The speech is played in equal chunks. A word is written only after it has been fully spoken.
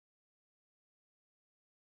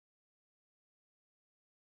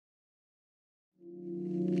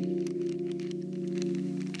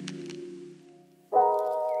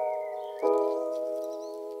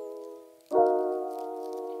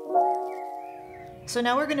So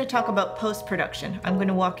now we're going to talk about post-production. I'm going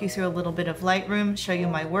to walk you through a little bit of Lightroom, show you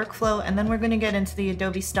my workflow, and then we're going to get into the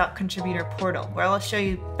Adobe Stock Contributor portal, where I'll show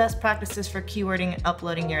you best practices for keywording and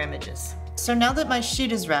uploading your images. So now that my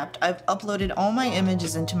shoot is wrapped, I've uploaded all my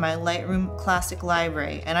images into my Lightroom Classic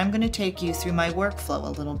library, and I'm going to take you through my workflow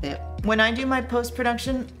a little bit. When I do my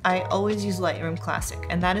post-production, I always use Lightroom Classic,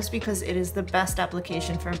 and that is because it is the best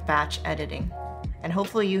application for batch editing. And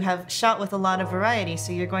hopefully you have shot with a lot of variety,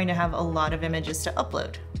 so you're going to have a lot of images to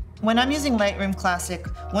upload. When I'm using Lightroom Classic,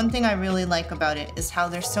 one thing I really like about it is how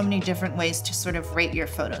there's so many different ways to sort of rate your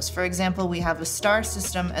photos. For example, we have a star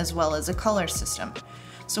system as well as a color system.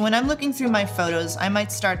 So when I'm looking through my photos, I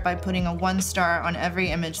might start by putting a 1 star on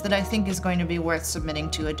every image that I think is going to be worth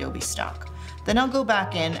submitting to Adobe Stock. Then I'll go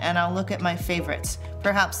back in and I'll look at my favorites.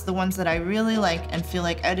 Perhaps the ones that I really like and feel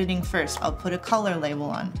like editing first, I'll put a color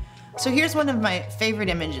label on. So here's one of my favorite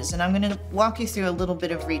images, and I'm going to walk you through a little bit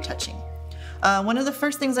of retouching. One of the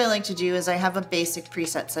first things I like to do is I have a basic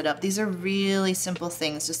preset set up. These are really simple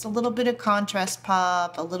things, just a little bit of contrast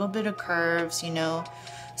pop, a little bit of curves, you know,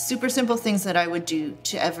 super simple things that I would do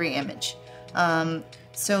to every image.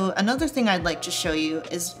 So another thing I'd like to show you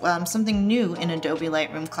is something new in Adobe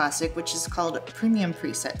Lightroom Classic, which is called Premium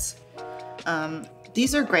Presets.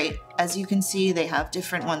 These are great. As you can see, they have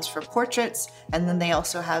different ones for portraits, and then they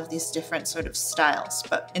also have these different sort of styles.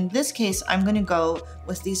 But in this case, I'm going to go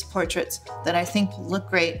with these portraits that I think look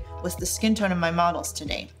great with the skin tone of my models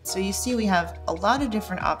today. So you see we have a lot of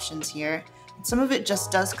different options here. Some of it just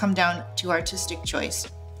does come down to artistic choice,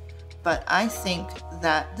 but I think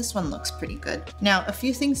that this one looks pretty good. Now, a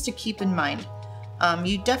few things to keep in mind.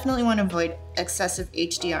 You definitely want to avoid excessive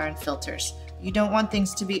HDR and filters. You don't want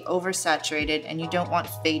things to be oversaturated, and you don't want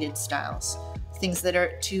faded styles. Things that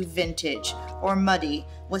are too vintage or muddy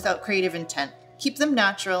without creative intent. Keep them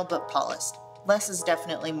natural but polished. Less is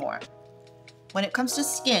definitely more. When it comes to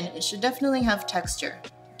skin, it should definitely have texture.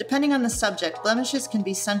 Depending on the subject, blemishes can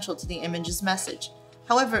be central to the image's message.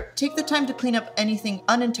 However, take the time to clean up anything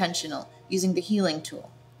unintentional using the healing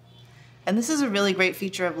tool. And this is a really great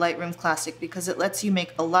feature of Lightroom Classic because it lets you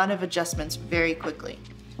make a lot of adjustments very quickly.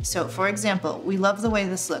 So for example, we love the way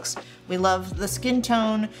this looks. We love the skin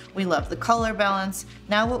tone, we love the color balance.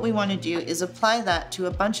 Now what we want to do is apply that to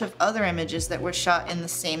a bunch of other images that were shot in the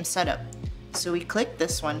same setup. So we click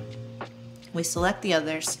this one, we select the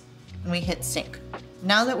others, and we hit sync.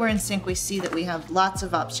 Now that we're in sync, we see that we have lots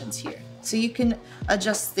of options here. So you can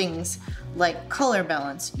adjust things like color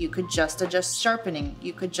balance, you could just adjust sharpening,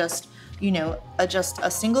 you could just adjust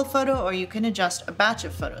a single photo, or you can adjust a batch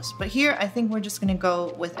of photos. But here, I think we're just gonna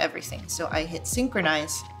go with everything. So I hit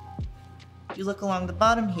synchronize, you look along the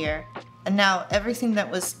bottom here, and now everything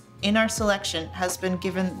that was in our selection has been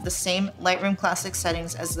given the same Lightroom Classic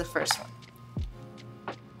settings as the first one.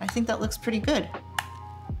 I think that looks pretty good.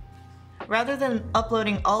 Rather than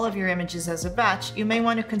uploading all of your images as a batch, you may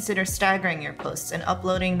want to consider staggering your posts and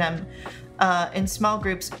uploading them in small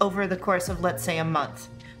groups over the course of, let's say, a month.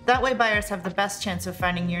 That way buyers have the best chance of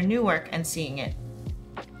finding your new work and seeing it.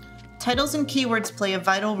 Titles and keywords play a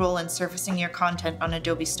vital role in surfacing your content on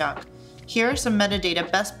Adobe Stock. Here are some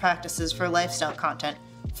metadata best practices for lifestyle content,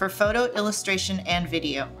 for photo, illustration, and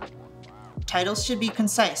video. Titles should be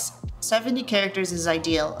concise. 70 characters is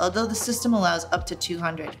ideal, although the system allows up to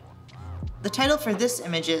 200. The title for this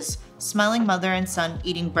image is Smiling Mother and Son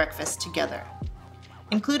Eating Breakfast Together.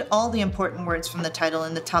 Include all the important words from the title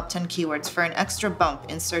in the top 10 keywords for an extra bump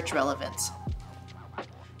in search relevance.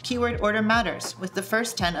 Keyword order matters, with the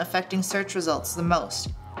first 10 affecting search results the most.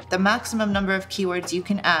 The maximum number of keywords you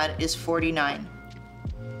can add is 49.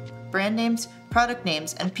 Brand names, product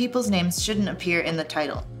names, and people's names shouldn't appear in the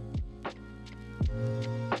title.